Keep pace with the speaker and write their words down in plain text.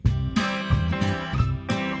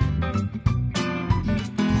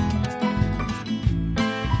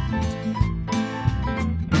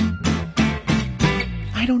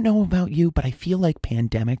know about you, but I feel like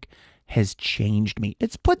pandemic has changed me.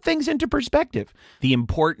 It's put things into perspective. The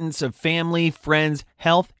importance of family, friends,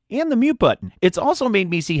 health, and the mute button. It's also made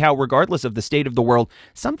me see how, regardless of the state of the world,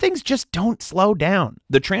 some things just don't slow down.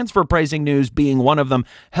 The transfer pricing news being one of them.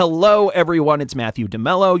 Hello, everyone. It's Matthew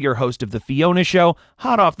DeMello, your host of The Fiona Show,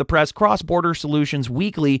 hot off the press, Cross-Border Solutions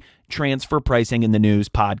weekly transfer pricing in the news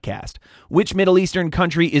podcast. Which Middle Eastern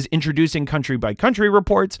country is introducing country-by-country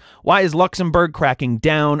reports? Why is Luxembourg cracking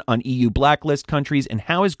down on EU blacklist countries? And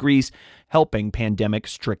how is Greece helping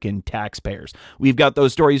pandemic-stricken taxpayers? We've got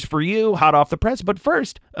those stories for you, hot off the press. But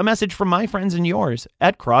first, a message from my friends and yours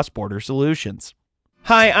at Cross-Border Solutions.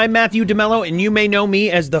 Hi, I'm Matthew DeMello, and you may know me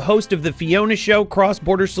as the host of The Fiona Show,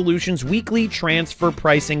 Cross-Border Solutions weekly transfer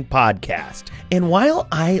pricing podcast. And while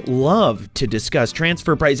I love to discuss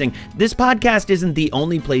transfer pricing, this podcast isn't the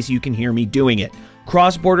only place you can hear me doing it.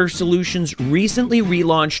 Cross-Border Solutions recently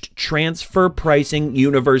relaunched Transfer Pricing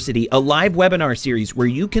University, a live webinar series where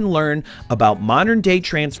you can learn about modern-day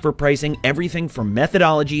transfer pricing, everything from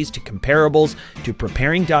methodologies to comparables to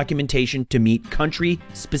preparing documentation to meet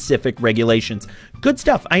country-specific regulations. Good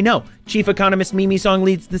stuff, I know. Chief Economist Mimi Song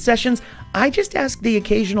leads the sessions. I just ask the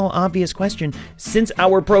occasional obvious question. Since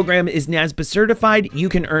our program is NASBA certified, you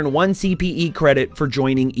can earn 1 CPE credit for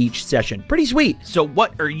joining each session. Pretty sweet. So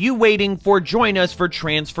what are you waiting for? Join us for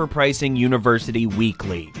Transfer Pricing University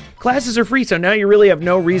Weekly. Classes are free, so now you really have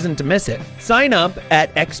no reason to miss it. Sign up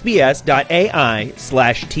at xbs.ai/TPU.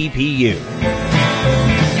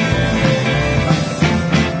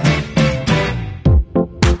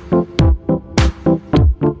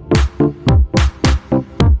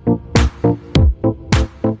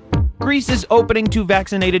 Greece's opening to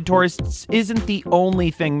vaccinated tourists isn't the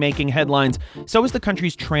only thing making headlines. So is the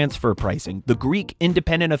country's transfer pricing. The Greek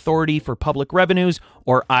Independent Authority for Public Revenues,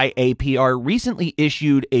 or IAPR, recently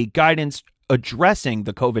issued a guidance addressing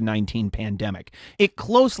the COVID-19 pandemic. It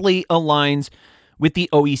closely aligns with the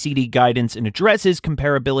OECD guidance and addresses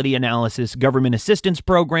comparability analysis, government assistance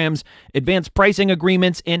programs, advanced pricing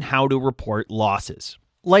agreements, and how to report losses.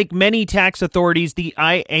 Like many tax authorities, the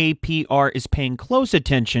IAPR is paying close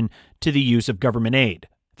attention to the use of government aid.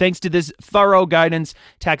 Thanks to this thorough guidance,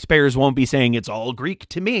 taxpayers won't be saying it's all Greek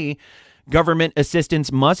to me. Government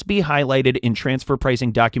assistance must be highlighted in transfer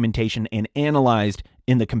pricing documentation and analyzed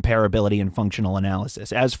in the comparability and functional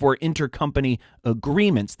analysis. As for intercompany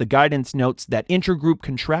agreements, the guidance notes that intergroup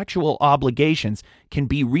contractual obligations can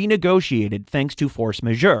be renegotiated thanks to force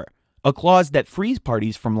majeure, a clause that frees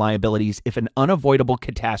parties from liabilities if an unavoidable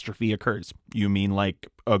catastrophe occurs. You mean like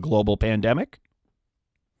a global pandemic?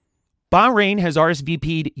 Bahrain has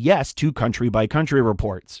RSVP'd yes to country-by-country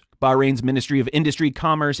reports. Bahrain's Ministry of Industry,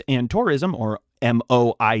 Commerce, and Tourism, or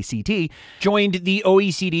MOICT, joined the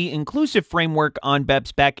OECD Inclusive Framework on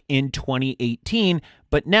BEPS back in 2018,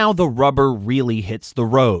 but now the rubber really hits the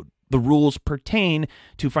road. The rules pertain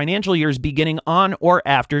to financial years beginning on or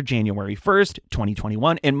after January 1st,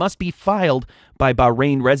 2021, and must be filed by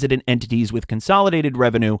Bahrain resident entities with consolidated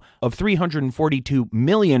revenue of 342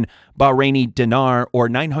 million Bahraini dinar, or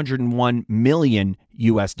 $901 million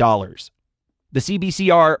US dollars. The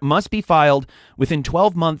CBCR must be filed within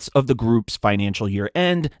 12 months of the group's financial year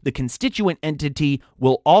end. The constituent entity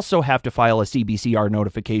will also have to file a CBCR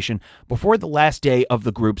notification before the last day of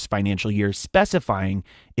the group's financial year, specifying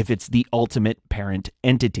if it's the ultimate parent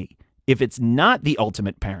entity. If it's not the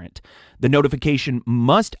ultimate parent, the notification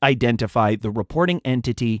must identify the reporting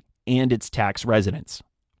entity and its tax residence.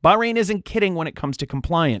 Bahrain isn't kidding when it comes to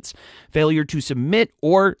compliance. Failure to submit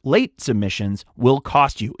or late submissions will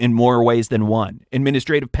cost you in more ways than one.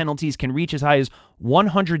 Administrative penalties can reach as high as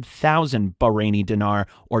 100,000 Bahraini dinar,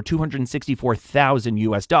 or 264,000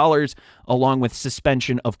 US dollars, along with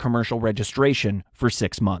suspension of commercial registration for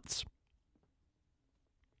 6 months.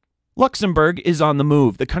 Luxembourg is on the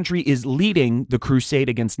move. The country is leading the crusade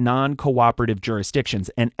against non-cooperative jurisdictions,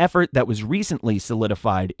 an effort that was recently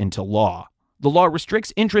solidified into law. The law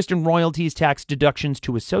restricts interest and royalties tax deductions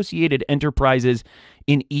to associated enterprises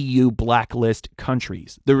in EU blacklist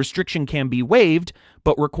countries. The restriction can be waived,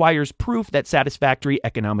 but requires proof that satisfactory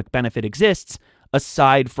economic benefit exists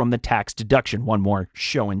aside from the tax deduction. One more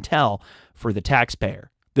show and tell for the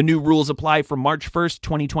taxpayer. The new rules apply from March 1st,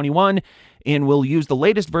 2021, and will use the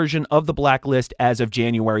latest version of the blacklist as of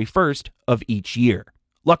January 1st of each year.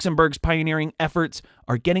 Luxembourg's pioneering efforts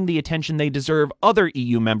are getting the attention they deserve. Other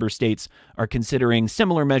EU member states are considering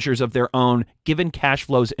similar measures of their own, given cash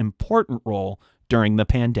flow's important role during the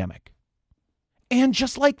pandemic. And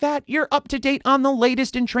just like that, you're up to date on the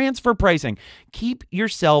latest in transfer pricing. Keep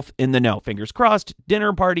yourself in the know. Fingers crossed,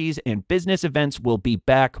 dinner parties and business events will be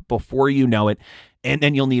back before you know it. And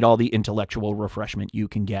then you'll need all the intellectual refreshment you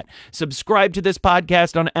can get. Subscribe to this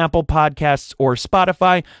podcast on Apple Podcasts or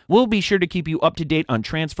Spotify. We'll be sure to keep you up to date on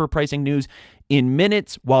transfer pricing news in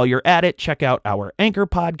minutes. While you're at it, check out our anchor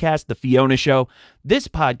podcast, The Fiona Show. This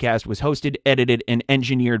podcast was hosted, edited, and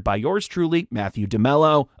engineered by yours truly, Matthew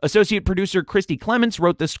DeMello. Associate producer Christy Clements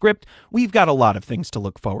wrote the script. We've got a lot of things to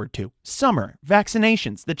look forward to. Summer,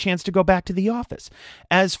 vaccinations, the chance to go back to the office.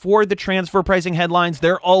 As for the transfer pricing headlines,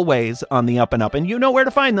 they're always on the up and up, and you know where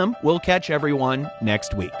to find them. We'll catch everyone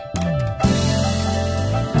next week.